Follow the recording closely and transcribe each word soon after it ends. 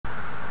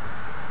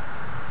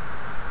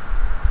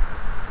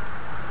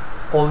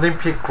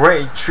Olympic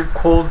great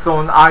calls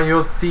on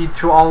IOC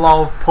to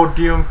allow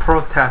podium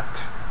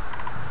protest.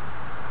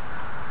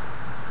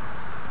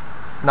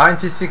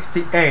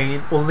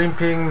 1968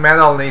 Olympic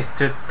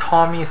medalist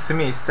Tommy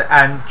Smith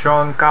and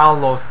John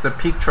Carlos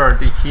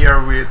pictured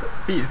here with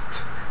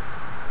fist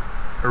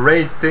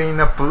raised in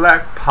a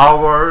Black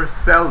Power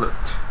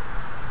salute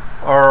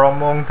are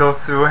among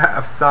those who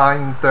have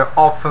signed the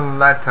open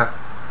letter.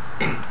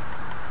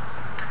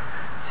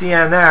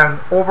 CNN,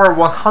 over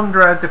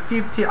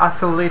 150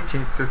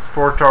 athletics,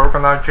 sport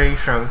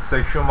organizations,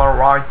 human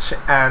rights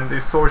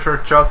and social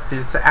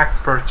justice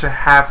experts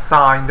have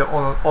signed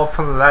an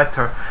open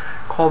letter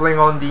calling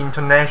on the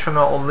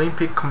International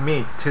Olympic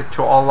Committee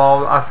to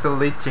allow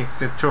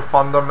athletics to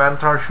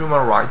fundamental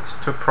human rights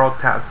to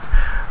protest,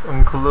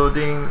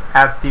 including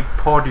at the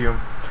podium.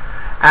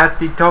 As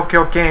the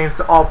Tokyo Games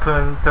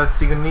opened, the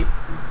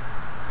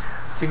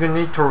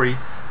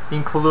signatories,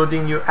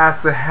 including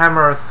U.S.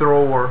 hammer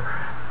thrower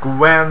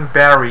Gwen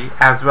Berry,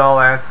 as well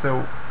as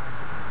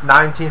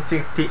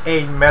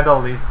 1968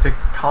 medalist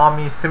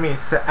Tommy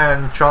Smith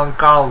and John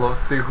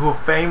Carlos, who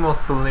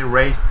famously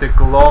raised the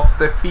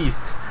gloved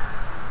fist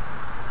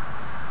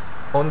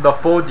on the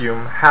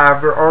podium,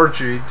 have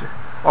urged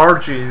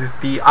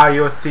the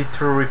IOC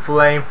to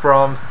refrain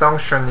from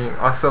sanctioning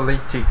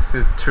athletics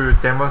to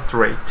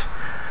demonstrate.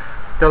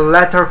 The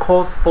letter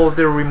calls for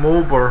the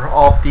removal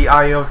of the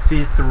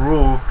IOC's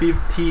Rule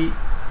 50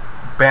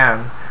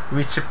 ban,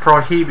 which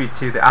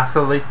prohibited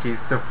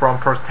athletics from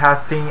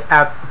protesting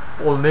at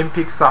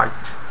Olympic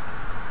site.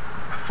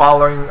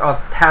 Following a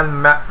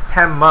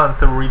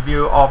 10-month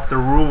review of the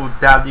rule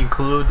that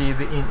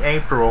included in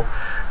April,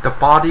 the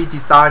body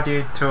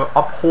decided to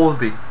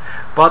uphold it,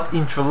 but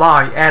in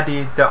July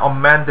added the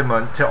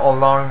amendment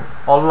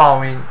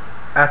allowing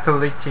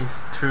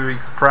athletes to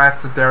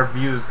express their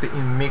views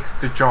in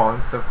mixed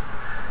zones,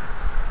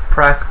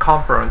 press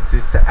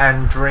conferences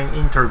and during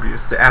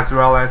interviews, as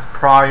well as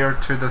prior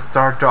to the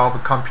start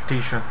of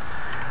competition.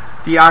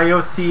 The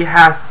IOC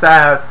has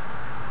said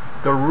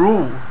the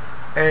rule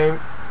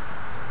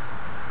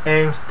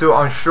aims to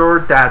ensure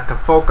that the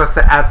focus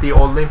at the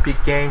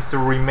Olympic Games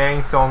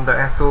remains on the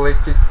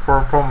athletics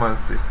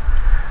performances.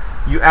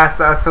 U.S.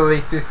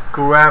 athlete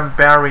Gwen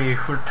Berry,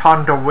 who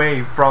turned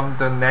away from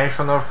the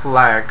national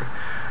flag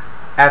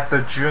at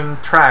the June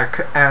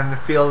track and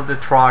field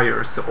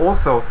trials,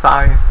 also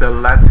signed the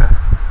letter.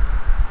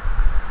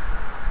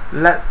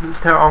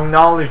 Letter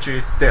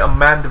acknowledges the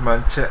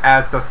amendment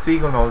as a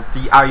signal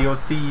the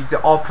IOC is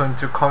open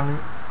to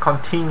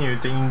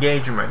continued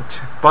engagement,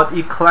 but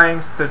it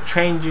claims the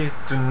changes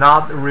do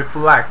not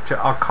reflect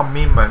a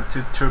commitment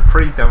to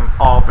freedom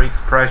of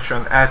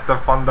expression as the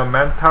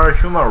fundamental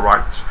human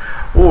right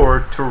or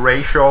to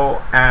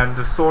racial and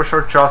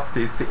social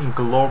justice in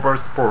global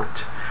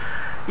sport.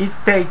 It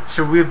states,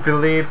 "We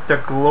believe the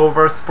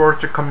global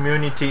sport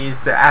community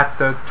is at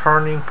the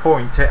turning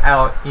point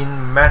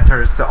in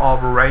matters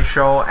of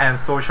racial and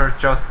social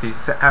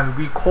justice, and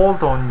we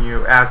called on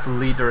you as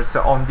leaders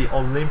on the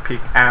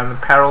Olympic and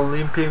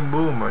Paralympic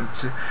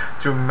movement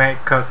to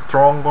make a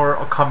stronger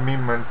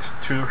commitment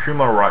to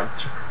human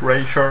rights,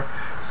 racial,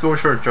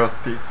 social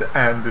justice,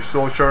 and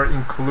social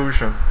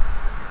inclusion.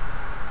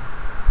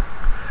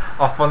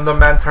 A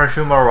fundamental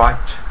human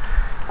right."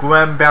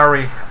 Gwen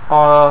Berry,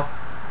 a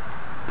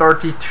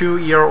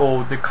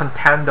 32-year-old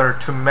contender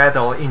to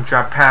medal in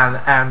Japan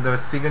and the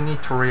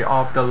signatory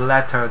of the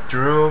letter,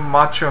 drew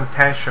much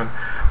attention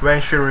when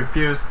she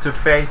refused to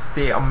face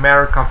the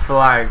American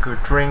flag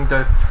during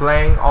the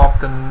playing of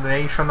the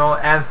national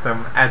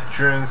anthem at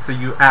June's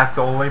U.S.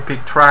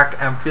 Olympic track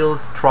and field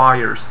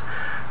trials.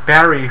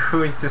 Berry,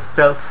 who is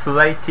still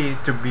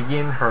slated to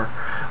begin her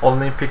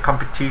Olympic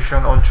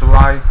competition on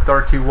July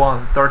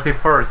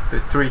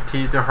 31st,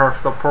 tweeted her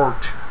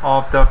support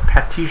of the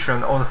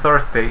petition on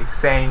Thursday,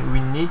 saying, "We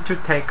need to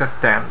take a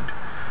stand."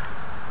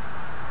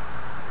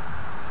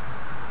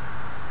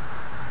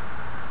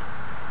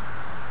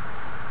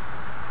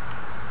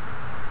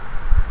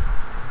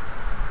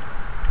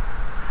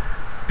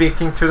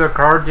 Speaking to the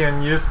Guardian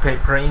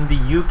newspaper in the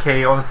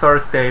UK on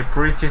Thursday,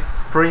 British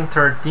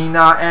sprinter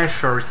Dina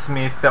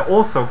Asher-Smith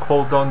also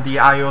called on the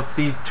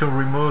IOC to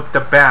remove the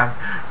ban,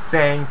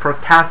 saying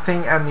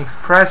protesting and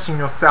expressing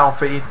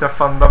yourself is the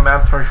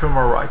fundamental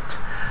human right.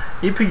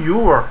 If you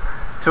were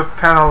to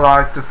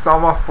penalize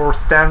someone for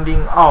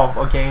standing up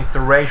against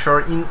racial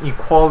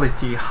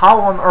inequality, how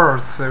on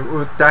earth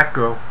would that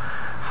go?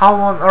 How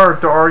on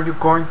earth are you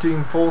going to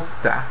enforce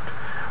that?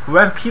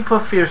 When people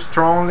feel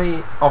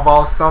strongly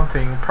about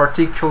something,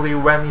 particularly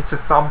when it's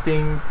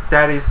something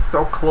that is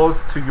so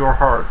close to your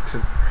heart,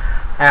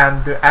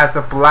 and as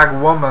a black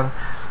woman,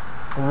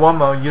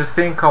 you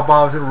think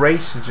about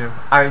racism,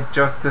 I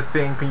just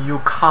think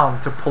you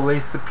can't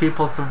police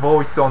people's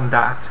voice on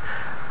that.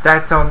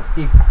 That's an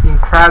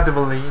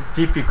incredibly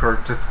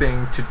difficult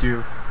thing to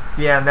do.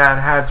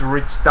 CNN had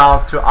reached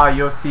out to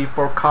IOC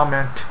for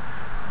comment.